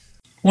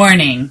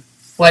Warning: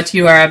 what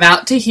you are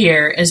about to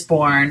hear is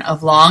born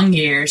of long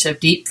years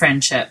of deep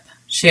friendship,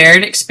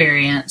 shared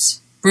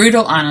experience,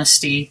 brutal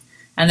honesty,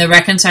 and the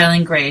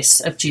reconciling grace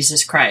of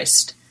Jesus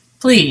Christ.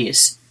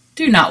 Please,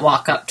 do not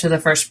walk up to the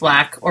first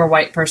black or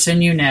white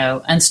person you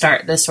know and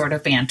start this sort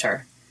of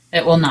banter.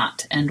 It will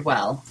not end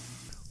well.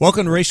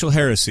 Welcome to Racial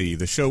Heresy,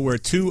 the show where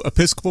two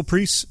Episcopal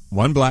priests,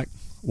 one black,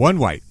 one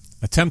white,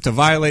 attempt to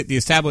violate the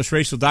established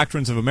racial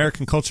doctrines of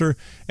American culture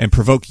and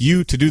provoke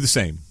you to do the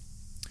same.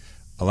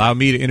 Allow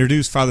me to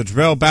introduce Father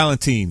Jarrell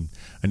Ballantine,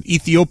 an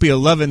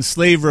Ethiopia-loving,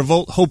 slave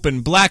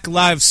revolt-hoping, Black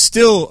Lives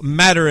Still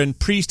Mattering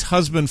priest,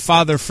 husband,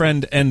 father,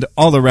 friend, and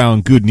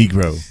all-around good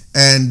Negro.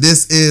 And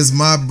this is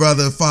my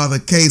brother, Father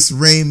Case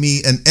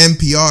Ramey, an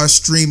NPR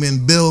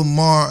streaming, Bill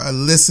Maher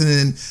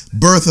listening,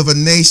 Birth of a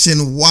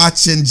Nation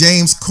watching,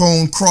 James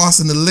Cone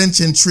crossing the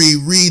lynching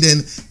tree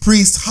reading,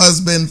 priest,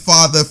 husband,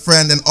 father,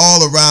 friend, and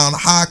all-around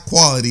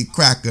high-quality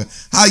cracker.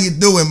 How you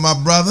doing, my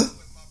brother?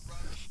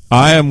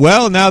 I am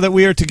well now that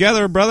we are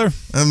together, brother.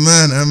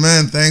 Amen,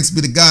 amen. Thanks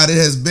be to God. It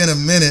has been a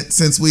minute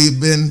since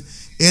we've been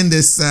in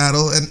this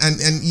saddle.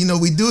 And you know,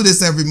 we do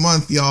this every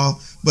month, y'all.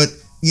 But,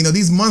 you know,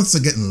 these months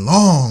are getting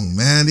long,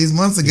 man. These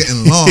months are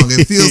getting long.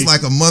 It feels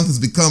like a month has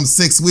become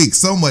 6 weeks.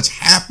 So much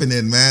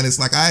happening, man. It's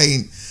like I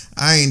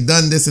ain't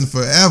done this in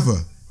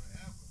forever.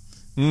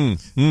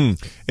 It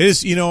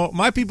is, you know,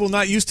 my people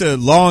not used to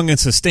long and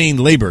sustained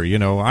labor. You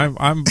know,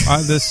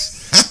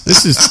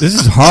 this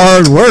is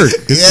hard work.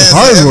 This is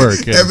hard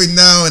work. Every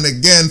now and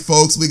again,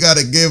 folks, we got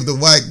to give the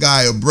white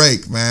guy a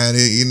break, man.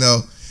 You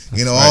know,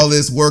 right. All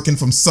this working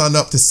from sun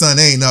up to sun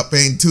ain't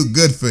too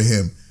good for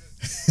him.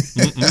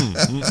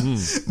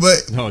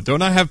 But no,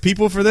 don't I have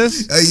people for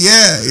this?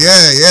 Yeah.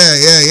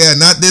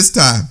 Not this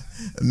time.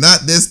 No.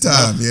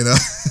 You know.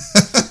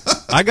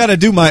 I got to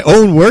do my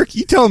own work?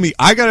 You telling me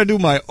I got to do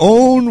my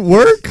own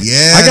work?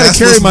 Yeah, I got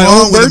to carry my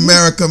own burden?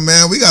 America,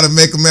 man. We got to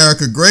make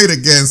America great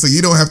again so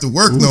you don't have to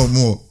work no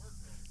more.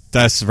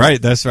 That's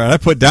right. I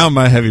put down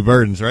my heavy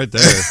burdens right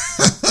there.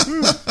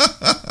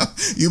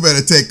 You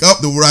better take up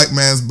the white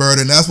man's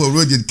burden. That's what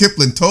Rudyard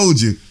Kipling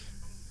told you.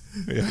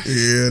 Yeah.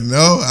 You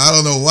know, I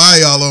don't know why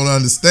y'all don't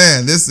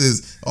understand. This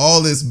is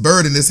all this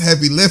burden, this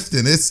heavy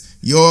lifting. It's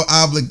your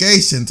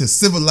obligation to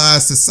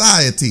civilized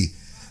society.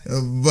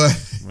 But,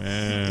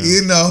 man,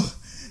 you know,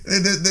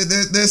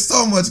 there's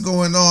so much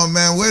going on,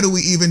 man. Where do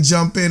we even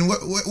jump in?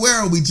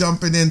 Where are we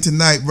jumping in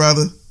tonight,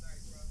 brother?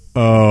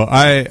 Oh,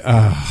 I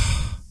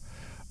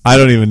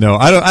don't even know.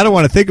 I don't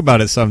want to think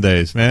about it some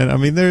days, man. I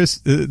mean,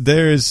 there's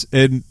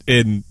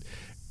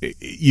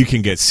you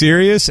can get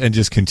serious and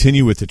just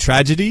continue with the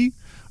tragedy.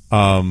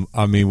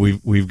 I mean,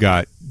 we've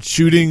got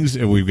shootings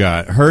and we've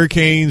got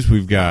hurricanes,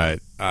 we've got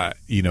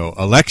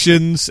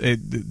elections.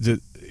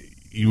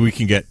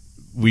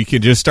 We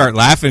can just start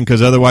laughing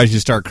because otherwise you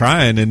start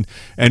crying and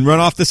run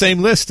off the same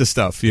list of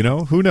stuff. You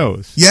know, who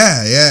knows?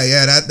 Yeah.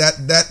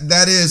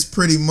 That is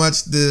pretty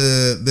much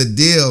the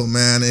deal,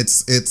 man.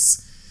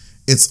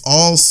 It's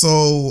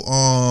also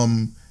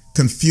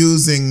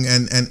confusing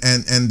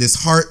and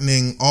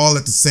disheartening all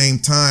at the same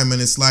time.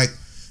 And it's like,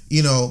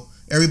 you know,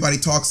 everybody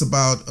talks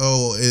about,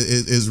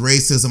 is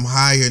racism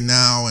higher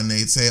now? And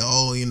they say,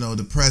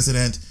 the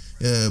president.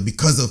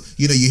 Because of,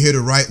 you hear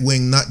the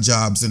right-wing nut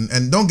jobs.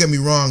 And don't get me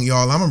wrong,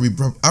 y'all, I'm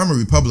a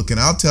Republican.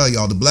 I'll tell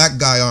y'all, the black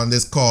guy on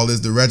this call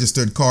is the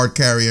registered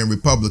card-carrying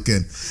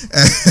Republican.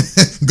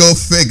 Go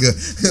figure.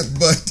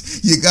 But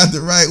you got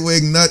the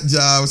right-wing nut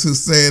jobs who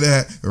say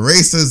that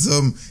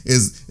racism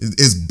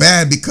is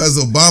bad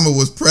because Obama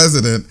was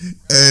president.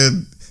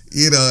 And,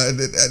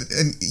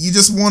 and you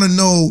just want to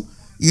know,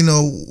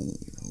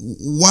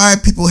 why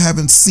people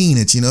haven't seen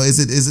it.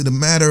 Is it a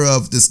matter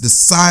of the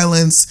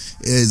silence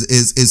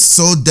is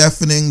so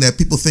deafening that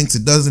people think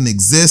it doesn't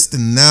exist,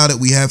 and now that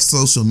we have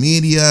social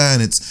media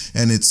and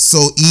it's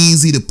so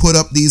easy to put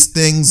up these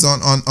things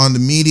on the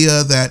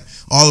media that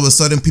all of a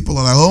sudden people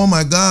are like, oh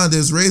my God,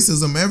 there's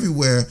racism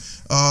everywhere.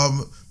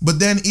 But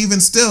then even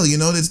still,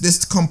 there's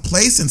this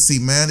complacency,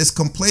 man. This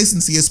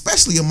complacency,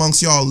 especially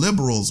amongst y'all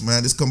liberals,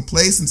 man. This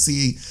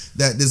complacency,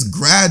 this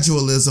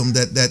gradualism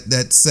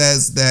that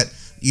says that,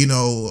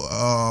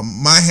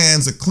 my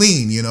hands are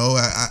clean.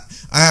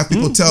 I have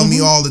people tell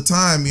me all the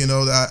time,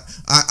 that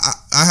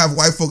I have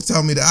white folks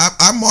tell me that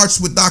I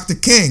marched with Dr.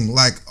 King.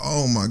 Like,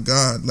 oh my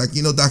God, like,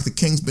 Dr.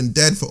 King's been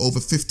dead for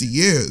over 50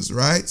 years,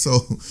 right?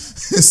 So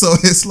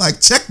it's like,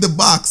 check the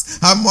box.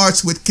 I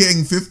marched with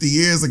King 50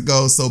 years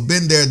ago. So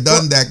been there,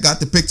 done that, got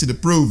the picture to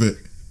prove it.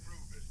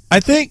 I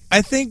think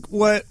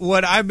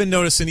what I've been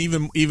noticing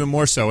even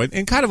more so,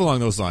 and kind of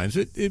along those lines,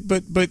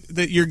 but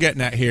that you're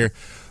getting at here,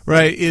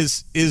 right,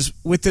 is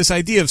with this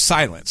idea of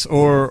silence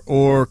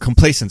or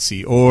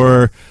complacency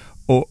or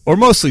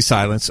mostly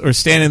silence or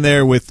standing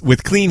there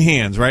with clean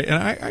hands, right? And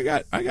I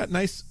got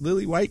nice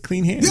lily white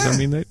clean hands. Yeah. I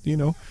mean,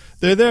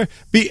 they're there.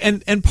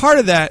 And part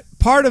of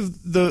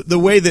the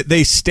way that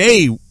they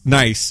stay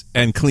nice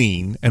and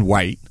clean and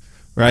white,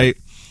 right,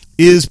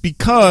 is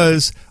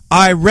because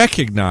I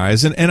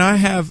recognize, and I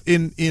have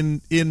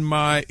in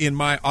my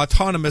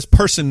autonomous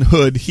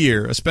personhood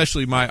here,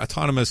 especially my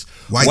autonomous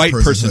white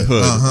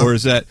personhood, or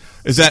is that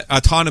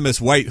autonomous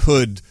white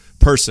hood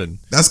person?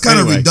 That's kind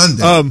of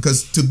redundant,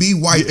 because to be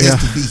white is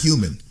to be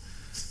human.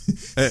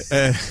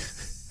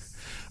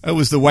 That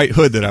was the white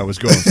hood that I was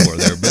going for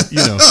there, but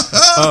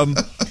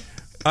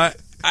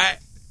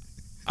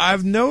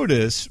I've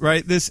noticed,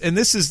 right, this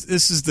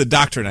is the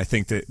doctrine I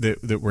think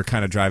that we're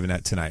kind of driving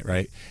at tonight,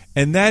 right?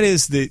 And that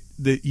is that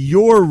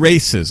your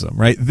racism,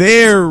 right?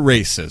 Their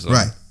racism.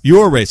 Right.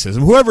 Your racism,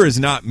 whoever is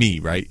not me,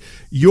 right?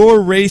 Your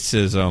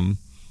racism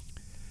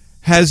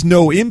has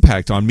no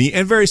impact on me,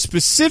 and very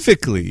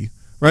specifically,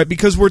 right,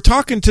 because we're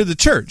talking to the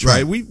church,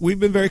 right? We've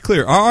been very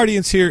clear. Our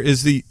audience here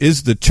is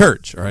the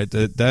church, all right?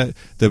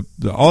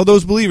 All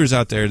those believers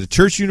out there, the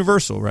church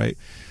universal, right?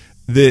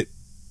 That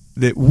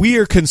we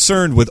are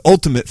concerned with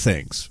ultimate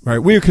things, right?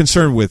 We are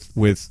concerned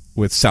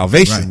with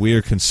salvation. Right. We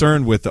are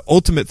concerned with the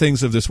ultimate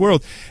things of this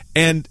world.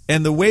 And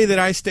the way that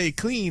I stay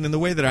clean and the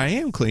way that I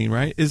am clean,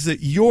 right, is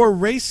that your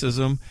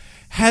racism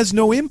has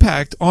no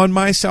impact on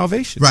my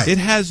salvation. Right. It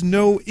has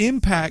no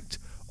impact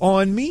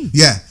on me.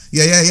 Yeah,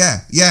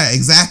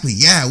 exactly.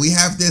 Yeah, we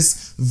have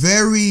this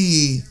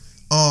very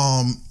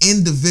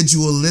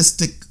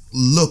individualistic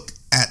look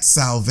at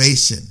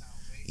salvation.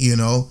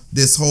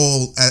 This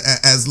whole,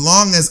 as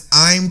long as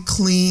I'm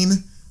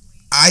clean,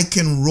 I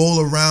can roll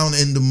around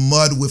in the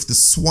mud with the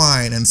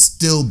swine and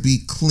still be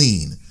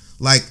clean.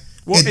 Like,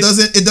 it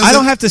doesn't. I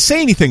don't have to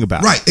say anything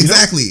about it. Right,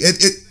 exactly.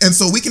 And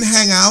so we can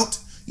hang out.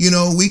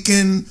 We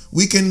can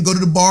go to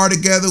the bar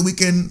together.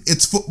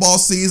 It's football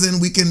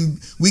season. We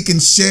can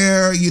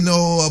share,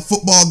 a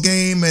football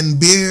game and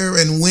beer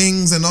and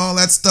wings and all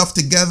that stuff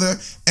together.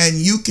 And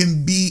you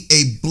can be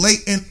a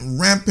blatant,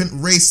 rampant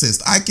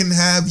racist. I can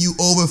have you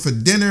over for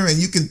dinner and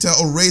you can tell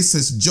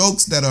racist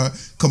jokes that are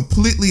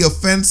completely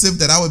offensive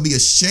that I would be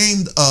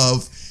ashamed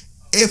of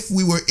if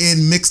we were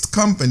in mixed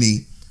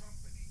company.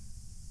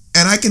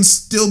 And I can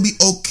still be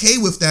okay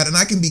with that, and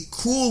I can be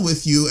cool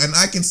with you, and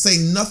I can say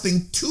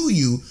nothing to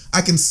you.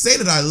 I can say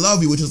that I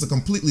love you, which is a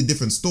completely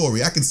different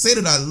story. I can say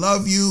that I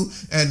love you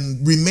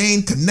and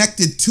remain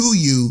connected to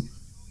you,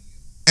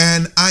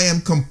 and I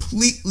am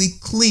completely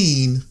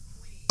clean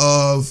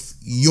of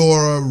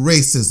your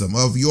racism,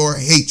 of your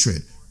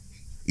hatred.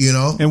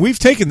 And we've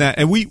taken that,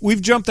 and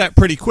we've jumped that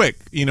pretty quick.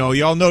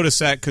 Y'all notice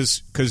that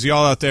because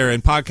y'all out there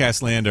in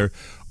podcast land are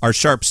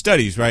sharp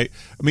studies, right?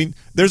 I mean,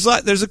 there's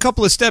a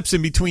couple of steps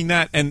in between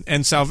that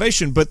and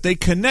salvation, but they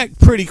connect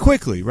pretty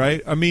quickly,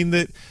 right? I mean,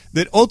 that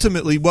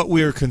ultimately what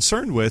we are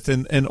concerned with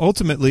and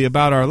ultimately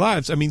about our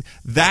lives, I mean,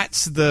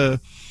 that's the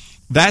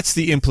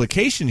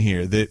implication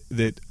here,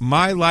 that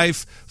my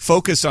life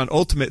focus on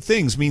ultimate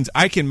things means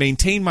I can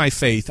maintain my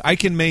faith, I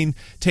can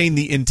maintain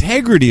the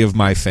integrity of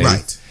my faith,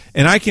 right,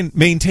 and I can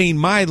maintain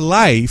my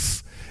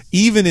life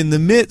even in the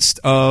midst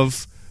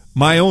of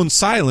my own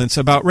silence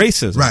about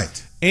racism.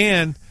 Right.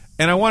 And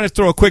I want to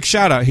throw a quick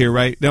shout out here,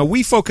 right? Now,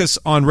 we focus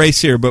on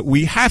race here, but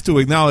we have to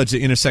acknowledge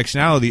the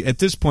intersectionality at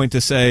this point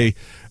to say,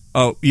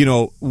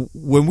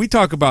 when we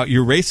talk about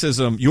your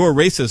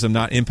racism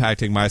not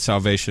impacting my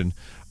salvation,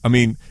 I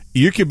mean,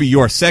 you could be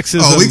your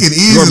sexism, we can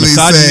easily your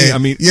misogyny. say, I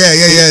mean, yeah.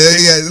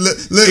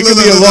 It could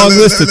be a long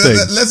list of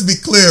things. Let's be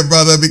clear,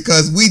 brother,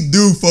 because we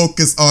do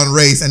focus on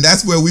race, and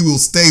that's where we will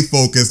stay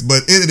focused.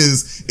 But it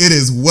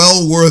is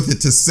well worth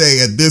it to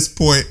say at this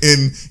point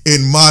in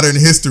modern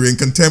history, in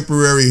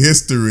contemporary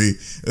history,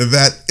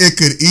 that it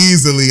could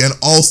easily and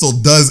also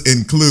does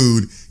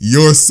include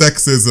your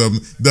sexism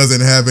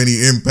doesn't have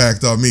any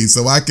impact on me.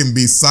 So I can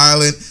be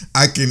silent.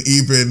 I can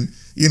even.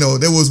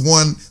 There was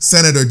one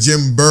Senator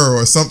Jim Burr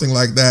or something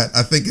like that.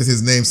 I think is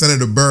his name,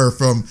 Senator Burr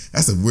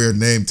that's a weird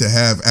name to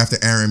have after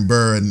Aaron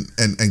Burr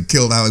and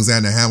killed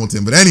Alexander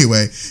Hamilton. But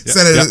anyway,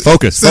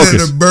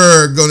 Senator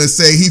Burr going to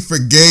say he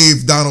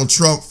forgave Donald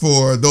Trump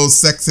for those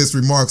sexist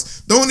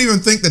remarks. Don't even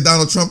think that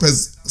Donald Trump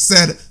has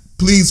said,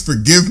 please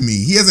forgive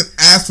me. He hasn't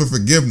asked for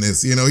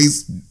forgiveness.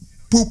 He's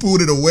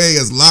poo-pooed it away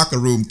as locker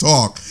room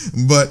talk.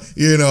 But,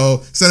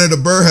 Senator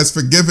Burr has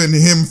forgiven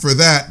him for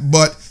that.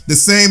 But the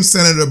same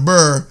Senator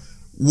Burr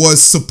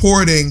was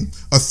supporting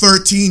a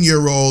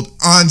 13-year-old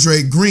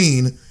Andre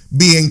Green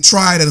being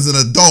tried as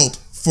an adult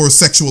for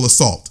sexual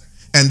assault.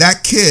 And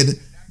that kid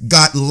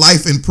got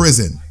life in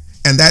prison.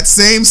 And that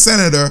same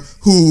senator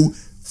who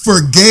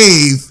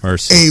forgave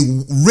a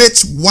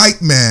rich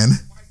white man,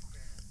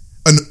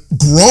 a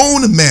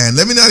grown man,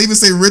 let me not even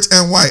say rich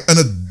and white, an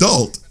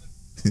adult,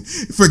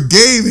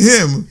 forgave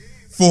him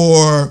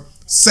for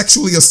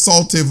sexually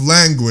assaultive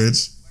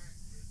language,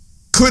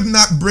 could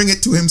not bring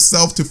it to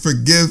himself to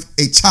forgive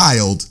a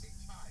child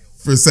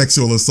for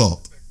sexual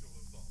assault,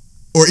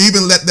 or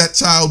even let that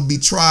child be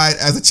tried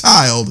as a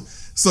child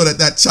so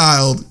that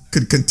child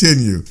could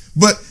continue.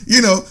 But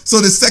so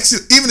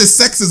even the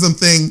sexism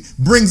thing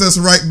brings us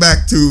right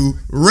back to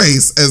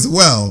race as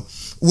well,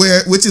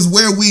 which is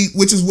where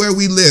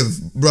we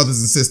live,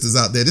 brothers and sisters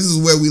out there. This is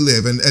where we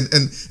live, and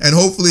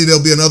hopefully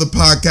there'll be another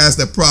podcast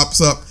that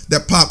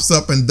pops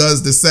up and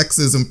does the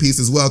sexism piece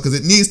as well, because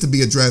it needs to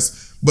be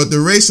addressed. But the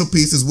racial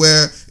piece is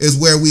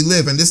where we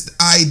live. And this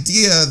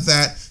idea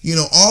that,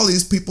 all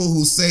these people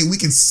who say we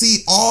can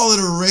see all of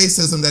the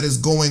racism that is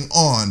going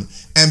on,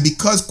 and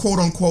because, quote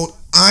unquote,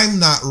 I'm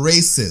not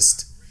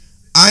racist,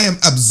 I am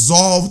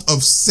absolved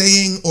of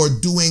saying or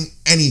doing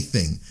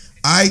anything.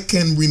 I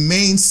can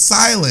remain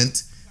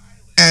silent,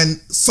 and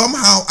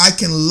somehow I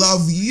can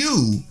love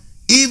you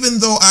even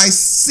though I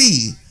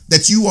see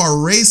that you are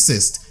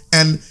racist.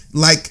 And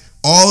like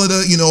all of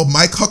the,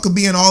 Mike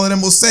Huckabee and all of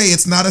them will say,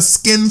 it's not a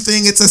skin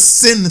thing, it's a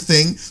sin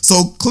thing.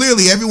 So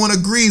clearly everyone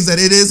agrees that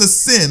it is a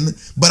sin,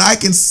 but I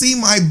can see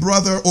my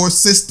brother or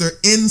sister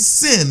in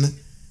sin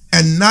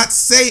and not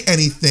say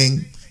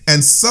anything.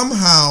 And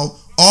somehow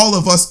all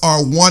of us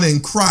are one in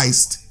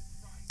Christ,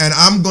 and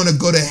I'm going to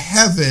go to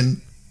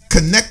heaven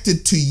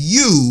connected to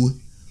you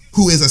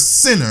who is a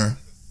sinner,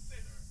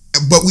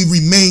 but we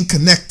remain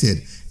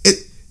connected.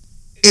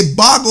 It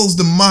boggles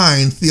the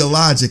mind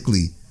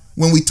theologically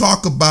when we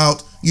talk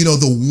about,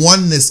 the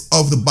oneness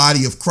of the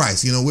body of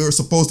Christ. We're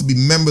supposed to be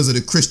members of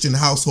the Christian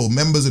household,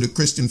 members of the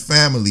Christian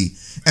family,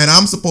 and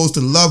I'm supposed to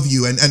love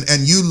you and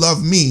you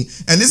love me.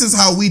 And this is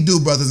how we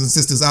do, brothers and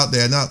sisters out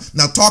there. Now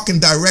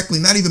talking directly,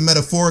 not even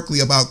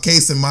metaphorically, about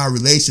Case and my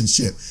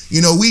relationship.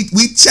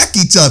 We check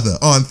each other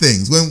on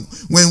things. When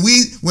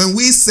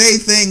we say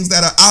things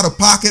that are out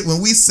of pocket, when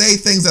we say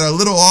things that are a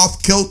little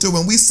off kilter,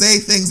 when we say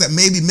things that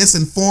may be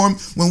misinformed,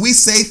 when we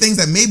say things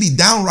that may be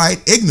downright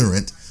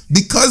ignorant,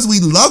 because we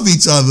love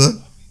each other,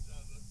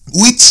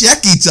 we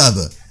check each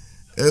other,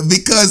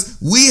 because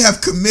we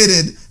have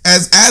committed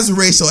as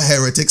racial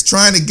heretics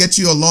trying to get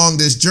you along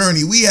this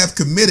journey. We have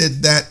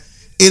committed that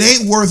it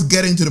ain't worth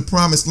getting to the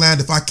promised land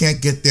if I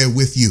can't get there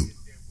with you.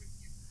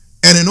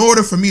 And in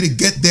order for me to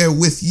get there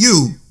with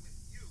you,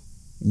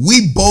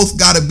 we both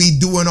got to be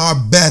doing our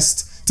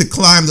best to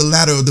climb the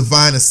ladder of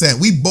divine ascent.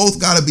 We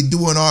both got to be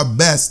doing our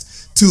best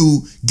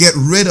to get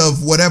rid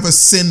of whatever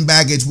sin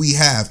baggage we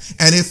have.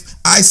 And if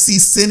I see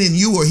sin in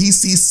you or he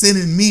sees sin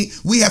in me,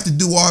 we have to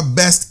do our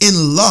best in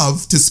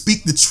love to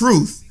speak the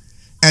truth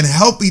and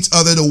help each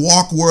other to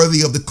walk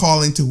worthy of the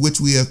calling to which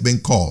we have been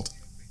called.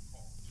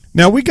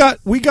 Now we got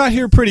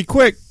here pretty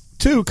quick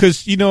too,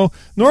 because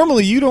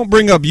normally you don't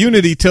bring up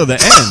unity till the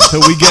end,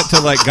 till we get to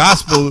like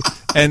gospel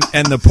and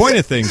the point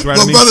of things, right?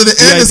 Well, brother, the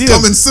end is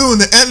coming soon.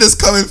 The end is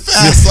coming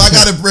fast, so I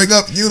got to bring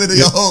up unity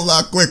a whole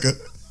lot quicker.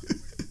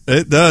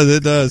 It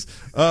does.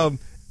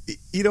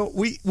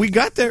 We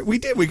got there. We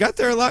got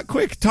there a lot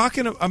quick.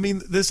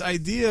 This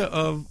idea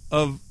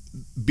of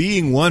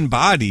being one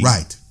body,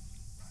 right?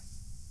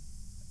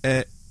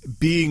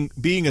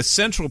 Being a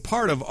central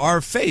part of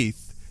our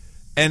faith,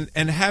 and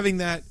having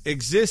that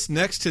exist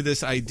next to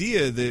this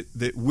idea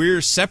that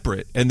we're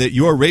separate and that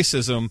your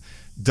racism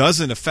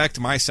doesn't affect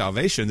my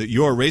salvation, that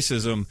your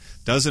racism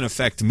doesn't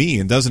affect me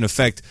and doesn't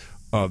affect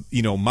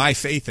my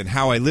faith and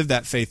how I live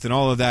that faith and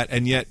all of that,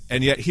 and yet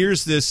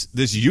here's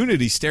this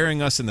unity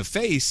staring us in the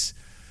face,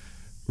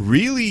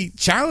 really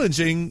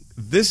challenging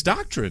this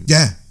doctrine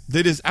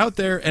that is out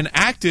there and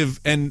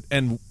active and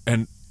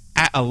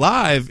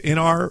alive in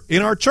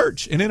our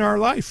church and in our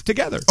life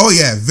together. Oh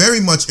yeah, very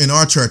much in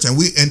our church,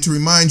 and to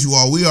remind you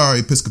all, we are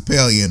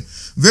Episcopalian,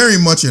 very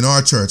much in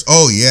our church.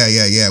 Oh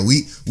yeah.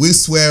 We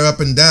swear up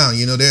and down.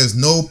 There's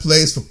no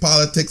place for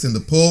politics in the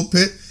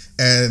pulpit.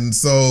 And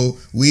so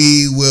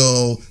we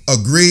will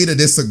agree to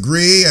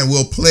disagree, and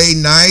we'll play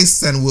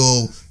nice, and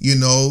we'll,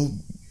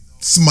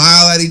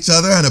 smile at each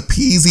other and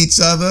appease each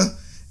other.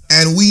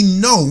 And we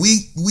know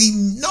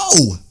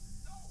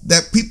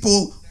that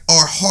people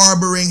are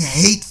harboring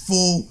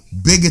hateful,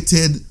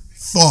 bigoted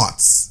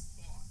thoughts.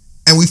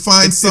 And we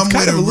find some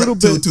way to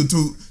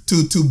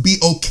be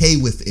okay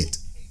with it.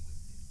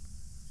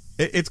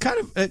 It's kind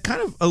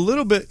of a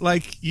little bit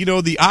like,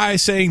 the eye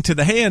saying to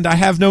the hand, I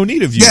have no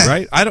need of you,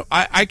 right?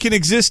 I can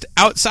exist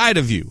outside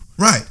of you.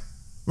 Right.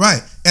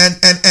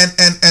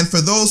 And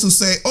for those who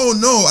say, oh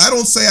no, I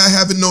don't say I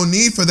have no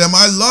need for them,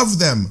 I love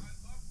them.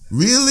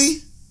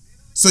 Really?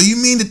 So you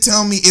mean to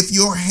tell me if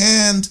your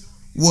hand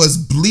was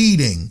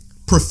bleeding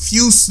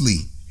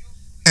profusely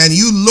and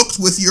you looked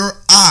with your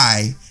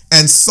eye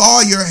and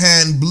saw your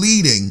hand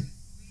bleeding,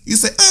 you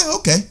say,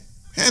 okay,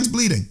 hand's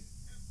bleeding.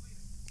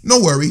 No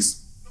worries.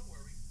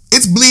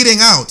 It's bleeding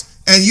out,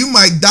 and you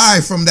might die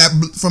from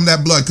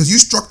that blood because you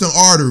struck an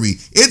artery.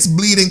 It's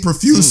bleeding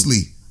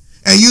profusely.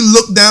 And you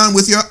look down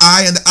with your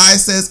eye, and the eye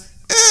says,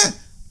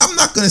 I'm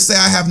not going to say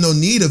I have no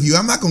need of you.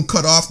 I'm not going to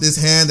cut off this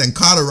hand and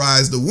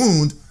cauterize the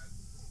wound,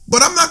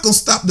 but I'm not going to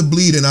stop the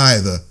bleeding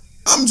either.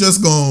 I'm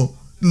just going to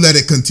let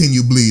it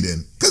continue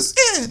bleeding because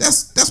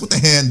that's what the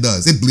hand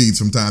does. It bleeds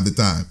from time to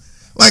time.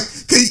 Like,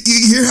 can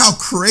you hear how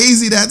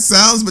crazy that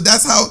sounds? But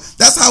that's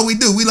how we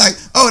do. We like,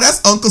 oh, that's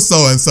Uncle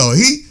so-and-so.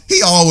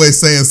 He always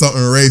saying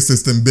something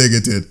racist and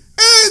bigoted.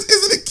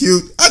 Isn't it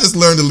cute? I just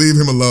learned to leave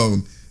him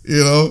alone,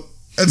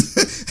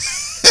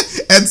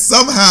 And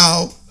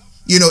somehow,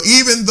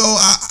 even though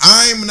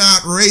I'm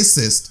not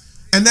racist,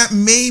 and that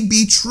may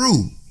be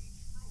true,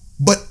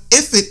 but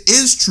if it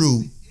is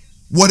true,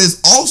 what is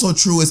also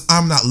true is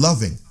I'm not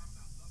loving.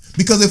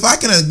 Because if I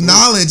can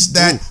acknowledge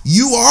that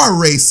you are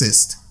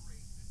racist,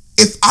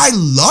 if I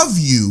love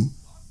you,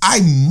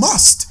 I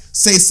must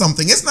say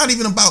something. It's not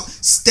even about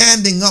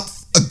standing up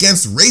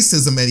against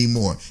racism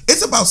anymore.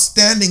 It's about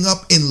standing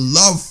up in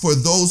love for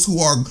those who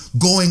are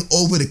going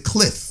over the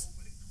cliff,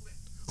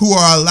 who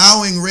are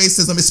allowing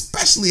racism,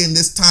 especially in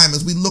this time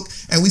as we look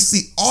and we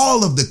see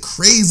all of the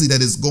crazy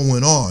that is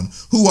going on,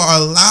 who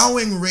are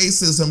allowing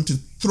racism to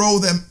throw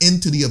them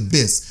into the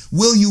abyss.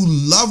 Will you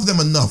love them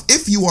enough?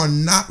 If you are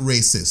not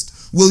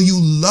racist, will you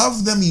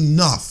love them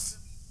enough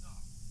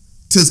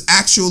to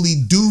actually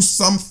do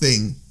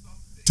something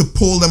to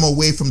pull them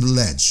away from the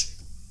ledge?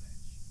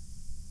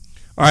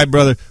 All right,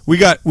 brother. We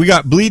got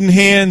bleeding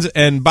hands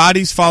and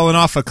bodies falling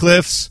off of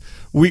cliffs.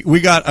 We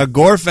got a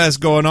gore fest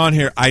going on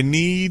here. I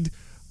need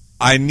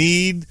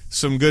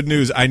some good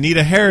news. I need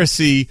a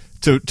heresy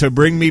to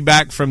bring me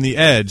back from the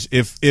edge.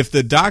 If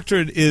the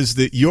doctrine is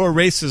that your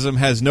racism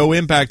has no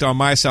impact on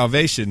my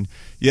salvation,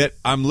 yet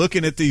I'm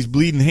looking at these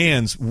bleeding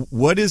hands,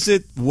 what is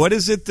it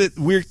that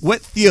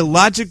what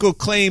theological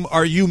claim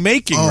are you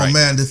making? Oh, right?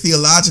 Man, the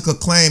theological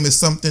claim is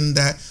something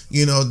that,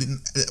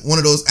 one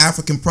of those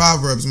African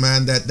proverbs,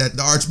 man, that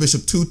the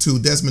Archbishop Tutu,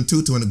 Desmond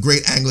Tutu, and a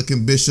great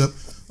Anglican bishop,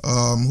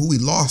 who we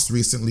lost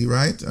recently,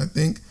 right? I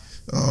think.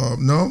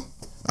 No?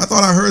 I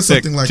thought I heard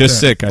something like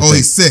just that. Sick, I think.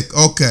 He's sick.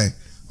 Okay.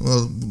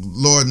 Well,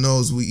 Lord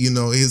knows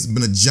he's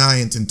been a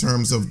giant in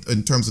terms of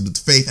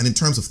the faith and in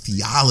terms of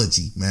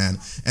theology, man.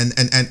 And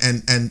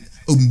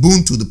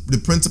Ubuntu, the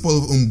principle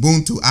of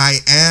Ubuntu, I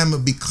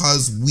am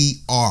because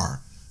we are.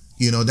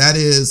 That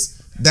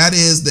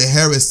is the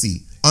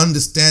heresy,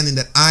 understanding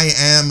that I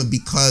am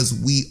because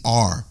we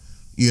are.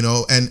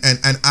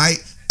 And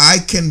I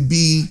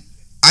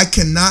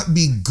cannot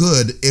be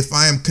good if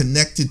I am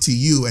connected to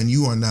you and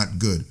you are not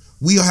good.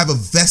 We have a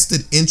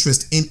vested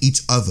interest in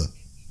each other.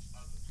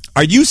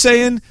 Are you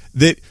saying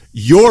that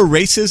your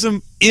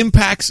racism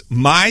impacts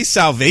my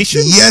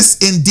salvation? Yes,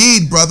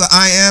 indeed, brother.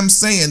 I am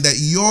saying that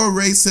your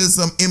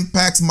racism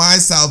impacts my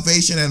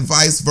salvation and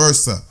vice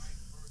versa.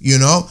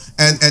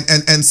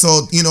 And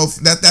so,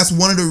 that's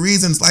one of the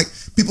reasons, like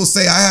people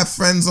say, I have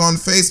friends on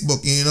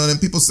Facebook,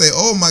 and people say,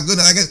 oh my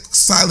goodness, I get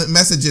silent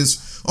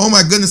messages. Oh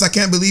my goodness, I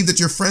can't believe that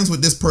you're friends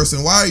with this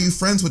person. Why are you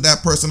friends with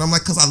that person? I'm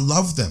like, because I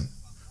love them.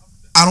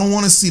 I don't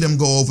want to see them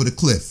go over the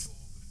cliff.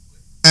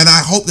 And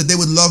I hope that they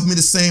would love me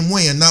the same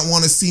way and not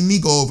want to see me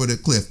go over the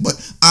cliff. But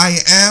I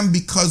am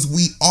because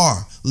we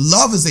are.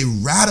 Love is a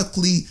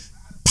radically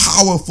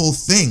powerful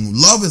thing.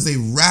 Love is a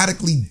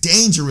radically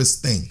dangerous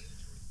thing.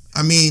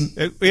 I mean...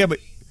 Yeah, but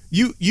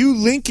you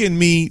linking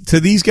me to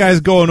these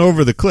guys going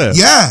over the cliff.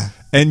 Yeah.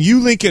 And you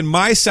linking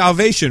my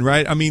salvation,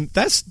 right? I mean,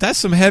 that's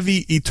some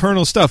heavy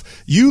eternal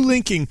stuff. You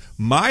linking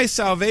my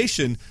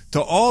salvation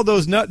to all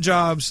those nut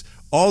jobs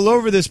all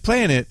over this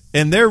planet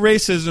and their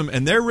racism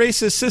and their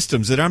racist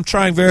systems that I'm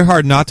trying very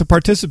hard not to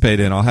participate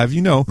in, I'll have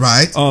you know.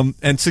 Right.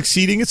 And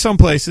succeeding in some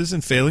places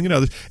and failing in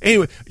others.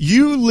 Anyway,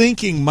 you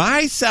linking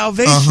my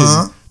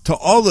salvation to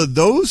all of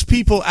those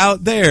people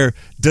out there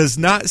does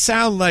not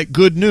sound like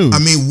good news. I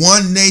mean,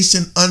 one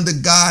nation under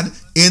God,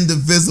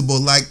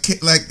 indivisible, like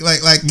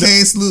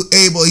Cain slew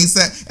Abel. He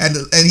said, and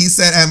he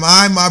said, "Am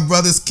I my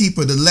brother's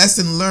keeper?" The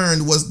lesson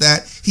learned was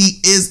that he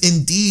is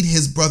indeed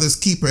his brother's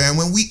keeper. And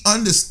when we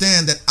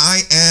understand that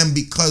I am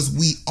because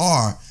we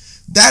are,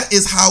 that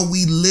is how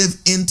we live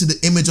into the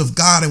image of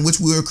God in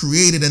which we were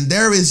created. And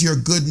there is your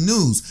good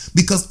news,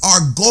 because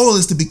our goal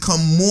is to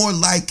become more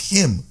like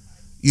him.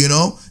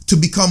 To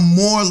become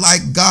more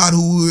like God,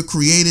 who we were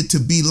created to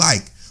be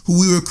like, who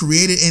we were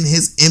created in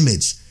his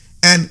image.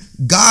 And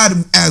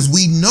God, as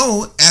we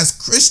know, as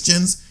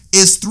Christians,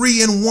 is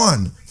 3 in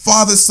 1,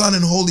 Father, Son,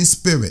 and Holy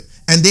Spirit.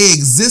 And they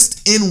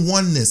exist in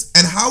oneness.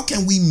 And how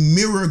can we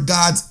mirror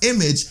God's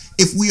image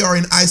if we are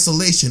in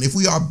isolation, if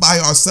we are by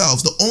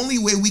ourselves? The only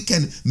way we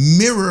can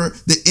mirror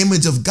the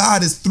image of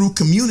God is through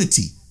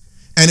community.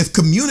 And if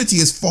community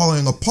is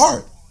falling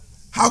apart,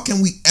 how can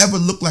we ever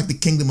look like the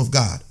kingdom of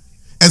God?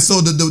 And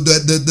so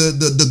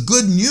the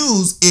good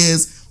news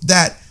is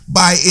that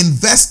by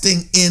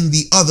investing in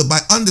the other, by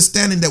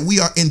understanding that we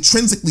are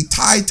intrinsically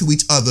tied to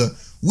each other,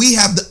 we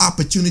have the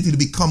opportunity to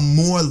become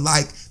more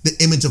like the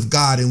image of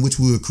God in which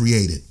we were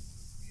created.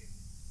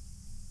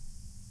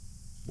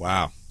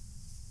 Wow.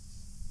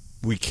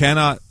 We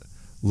cannot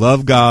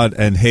love God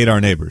and hate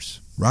our neighbors.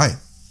 Right.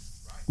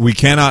 We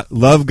cannot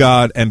love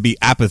God and be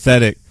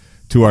apathetic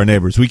to our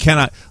neighbors. We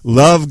cannot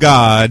love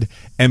God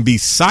and be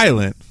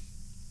silent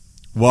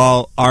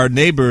while our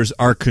neighbors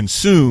are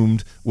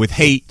consumed with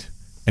hate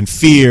and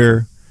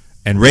fear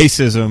and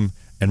racism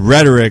and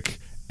rhetoric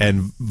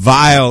and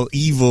vile,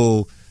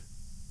 evil,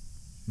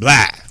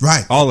 blah.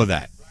 Right. All of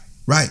that.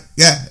 Right.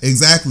 Yeah,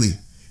 exactly.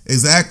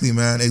 Exactly,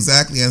 man.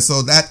 Exactly. And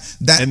so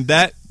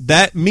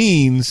that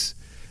means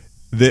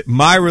that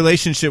my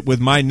relationship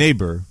with my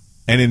neighbor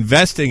and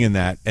investing in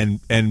that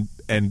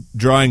and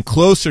drawing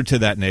closer to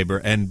that neighbor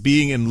and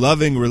being in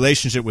loving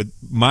relationship with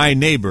my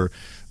neighbor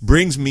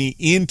brings me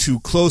into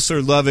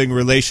closer loving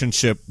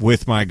relationship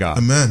with my God.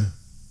 Amen.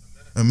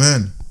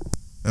 Amen.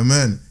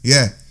 Amen.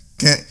 Yeah.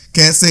 Can't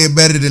say it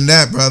better than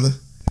that, brother.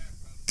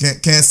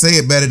 Can't say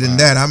it better than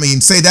that. I mean,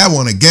 say that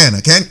one again.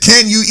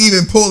 Can you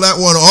even pull that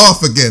one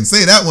off again?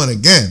 Say that one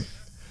again.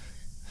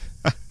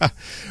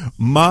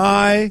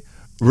 My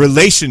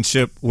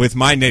relationship with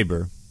my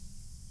neighbor.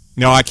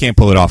 No, I can't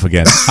pull it off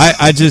again.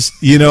 I just,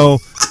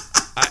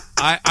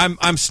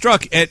 I'm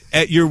struck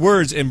at your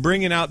words and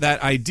bringing out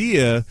that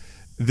idea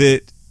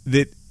that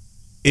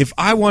if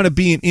I want to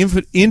be in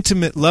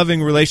intimate,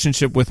 loving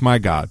relationship with my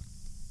God,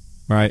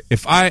 right?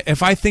 If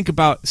I think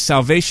about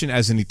salvation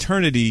as an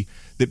eternity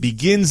that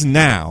begins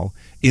now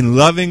in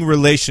loving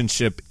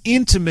relationship,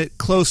 intimate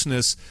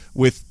closeness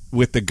with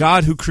the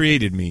God who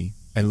created me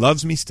and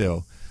loves me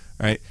still,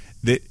 right?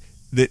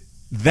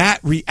 That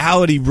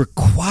reality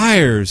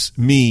requires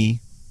me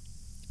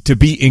to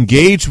be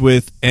engaged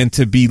with and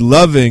to be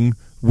loving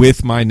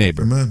with my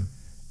neighbor. Amen.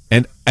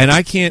 And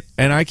I can't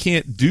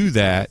do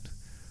that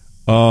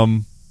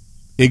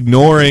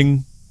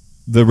ignoring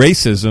the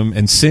racism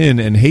and sin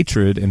and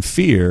hatred and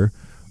fear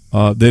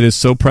that is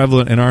so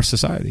prevalent in our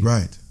society.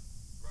 Right.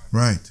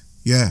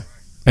 Yeah.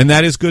 And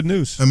that is good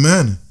news.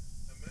 Amen.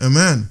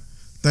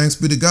 Thanks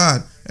be to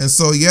God. And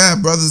so, yeah,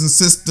 brothers and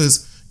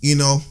sisters,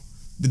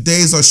 the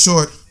days are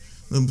short.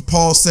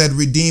 Paul said,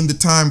 redeem the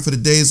time, for the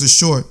days are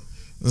short.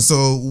 And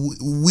so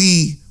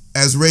we,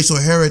 as racial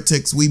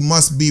heretics, we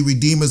must be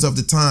redeemers of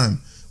the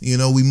time.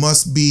 We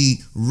must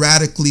be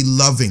radically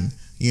loving.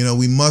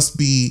 We must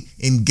be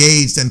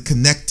engaged and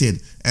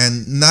connected,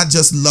 and not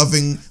just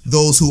loving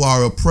those who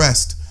are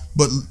oppressed,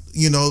 but,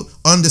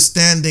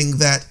 understanding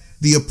that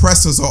the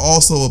oppressors are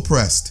also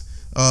oppressed.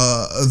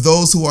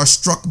 Those who are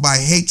struck by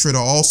hatred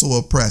are also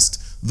oppressed.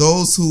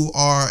 Those who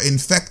are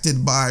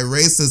infected by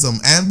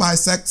racism and by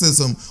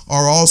sexism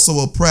are also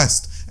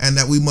oppressed, and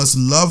that we must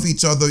love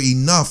each other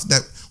enough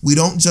that we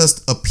don't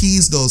just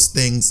appease those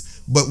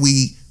things, but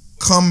we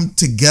come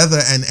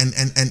together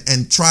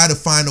and try to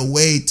find a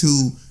way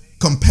to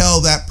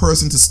compel that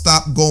person to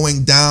stop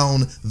going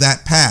down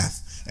that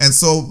path. And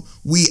so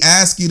we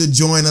ask you to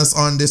join us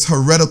on this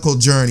heretical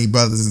journey,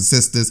 brothers and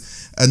sisters.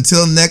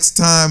 Until next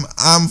time,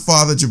 I'm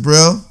Father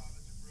Jabril.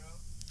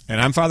 And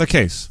I'm Father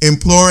Case.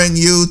 Imploring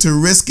you to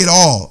risk it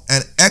all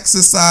and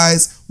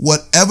exercise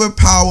whatever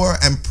power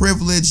and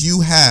privilege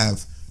you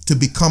have to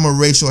become a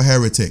racial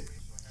heretic.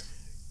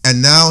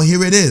 And now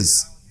here it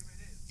is,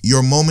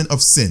 your moment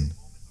of sin.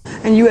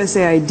 And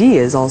USAID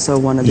is also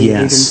one of the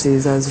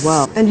agencies as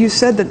well. And you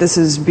said that this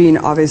is being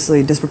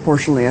obviously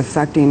disproportionately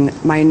affecting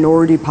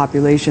minority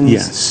populations.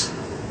 Yes.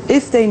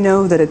 If they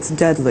know that it's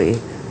deadly,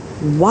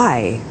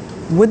 why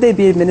would they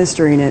be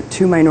administering it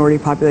to minority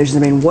populations?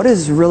 I mean, what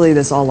is really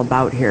this all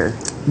about here?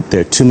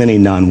 There are too many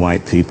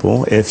non-white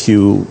people. If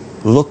you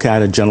look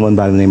at a gentleman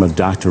by the name of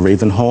Dr.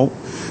 Ravenholt,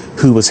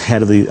 who was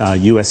head of the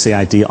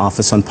USAID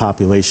Office on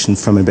Population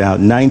from about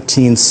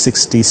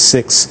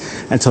 1966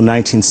 until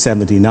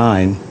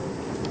 1979,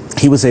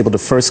 he was able to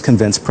first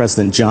convince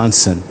President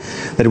Johnson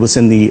that it was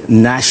in the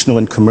national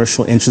and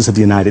commercial interests of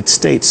the United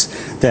States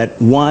that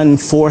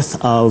 1/4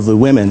 of the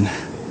women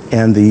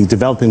in the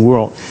developing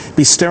world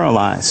be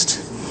sterilized.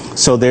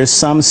 So there's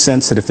some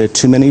sense that if there are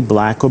too many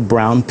black or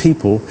brown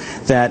people,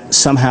 that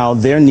somehow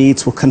their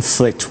needs will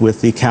conflict with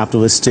the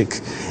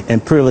capitalistic,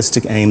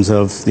 imperialistic aims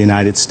of the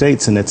United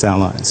States and its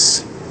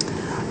allies.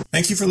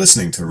 Thank you for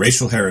listening to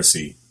Racial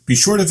Heresy. Be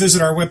sure to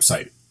visit our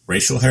website,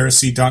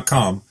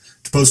 racialheresy.com,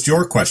 to post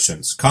your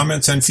questions,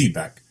 comments, and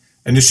feedback,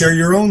 and to share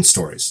your own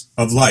stories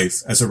of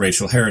life as a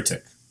racial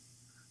heretic.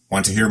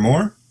 Want to hear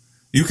more?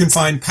 You can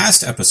find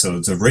past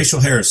episodes of Racial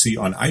Heresy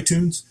on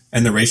iTunes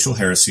and the Racial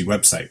Heresy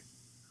website.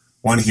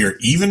 Want to hear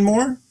even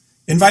more?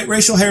 Invite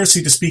Racial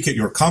Heresy to speak at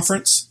your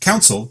conference,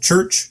 council,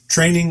 church,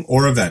 training,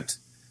 or event.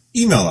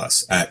 Email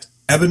us at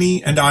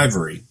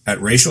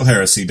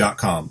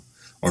ebonyandivory@racialheresy.com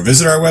or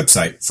visit our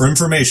website for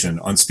information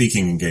on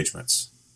speaking engagements.